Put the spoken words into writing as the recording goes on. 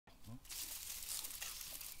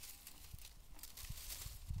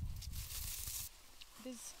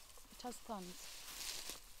it has thorns.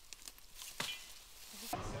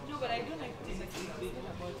 No, but I don't like this.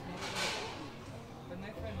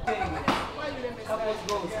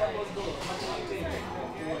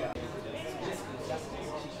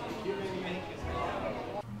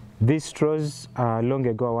 These straws, long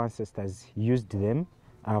ago our ancestors used them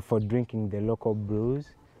for drinking the local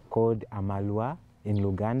brews called Malwa in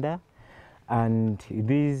Luganda. And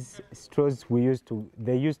these straws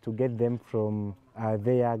they used to get them from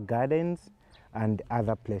their gardens and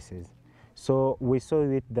other places. So we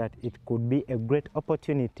saw that it could be a great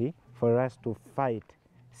opportunity for us to fight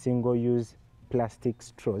single-use plastic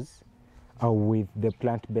straws with the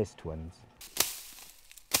plant-based ones.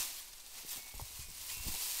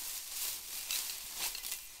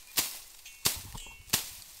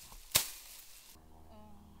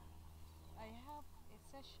 I have a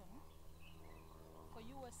session for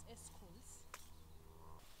USA schools.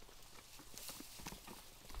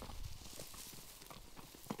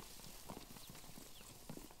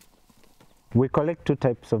 We collect two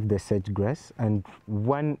types of the sedge grass, and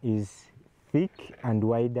one is thick and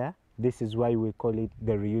wider. This is why we call it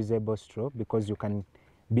the reusable straw, because you can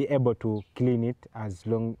be able to clean it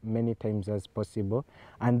many times as possible.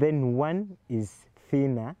 And then one is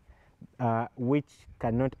thinner, which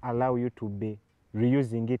cannot allow you to be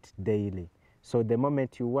reusing it daily. So the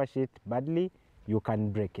moment you wash it badly, you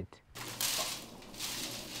can break it.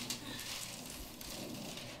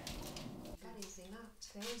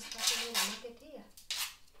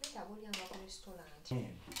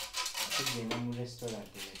 What's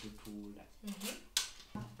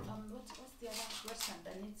the other restaurant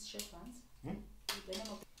that needs chef ones? The name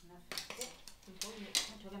of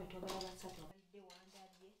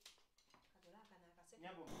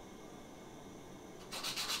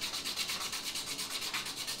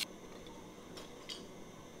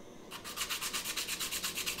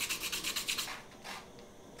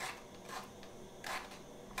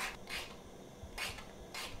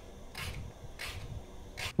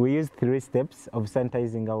We use 3 steps of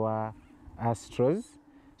sanitizing our straws.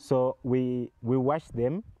 So we wash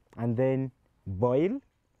them and then boil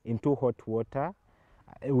into hot water.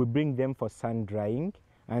 We bring them for sun drying,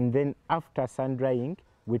 and then after sun drying,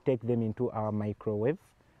 we take them into our microwave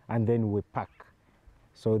and then we pack.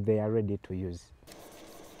 So they are ready to use.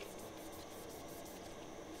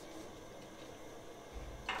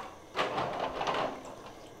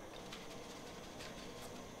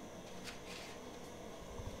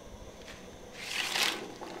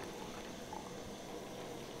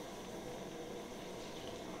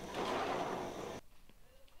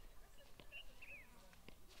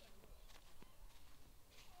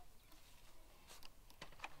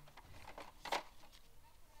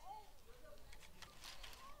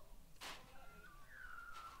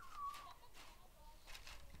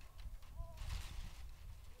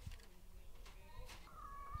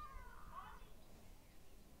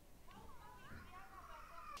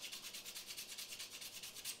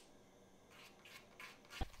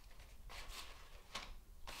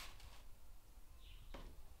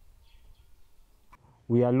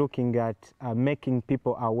 We are looking at making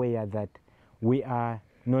people aware that we are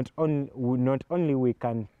not only we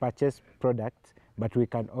can purchase products, but we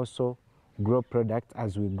can also grow products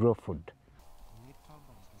as we grow food.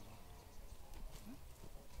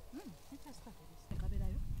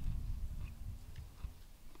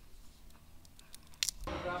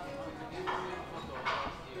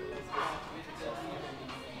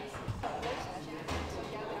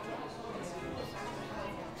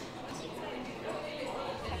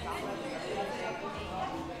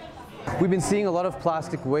 We've been seeing a lot of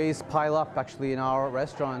plastic waste pile up actually in our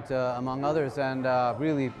restaurant, among others, and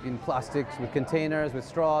really in plastics with containers, with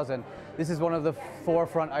straws, and this is one of the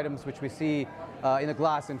forefront items which we see in a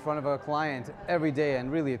glass in front of a client every day,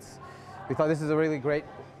 and really we thought this is a really great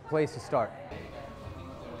place to start.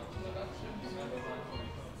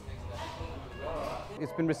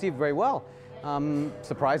 It's been received very well.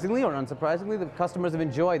 Surprisingly or unsurprisingly, the customers have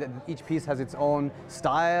enjoyed that each piece has its own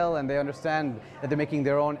style, and they understand that they're making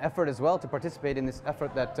their own effort as well to participate in this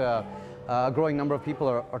effort that a growing number of people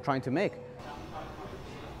are trying to make.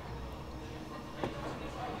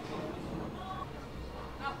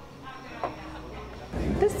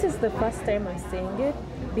 This is the first time I'm seeing it.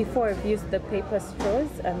 Before, I've used the paper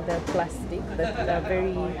straws and the plastic that are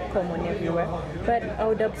very common everywhere. But I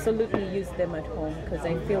would absolutely use them at home because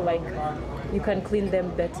I feel like you can clean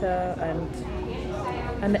them better,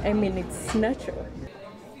 and I mean, it's natural.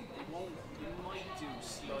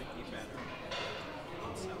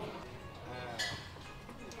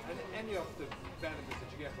 Any of the benefits that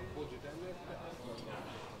you get from budget,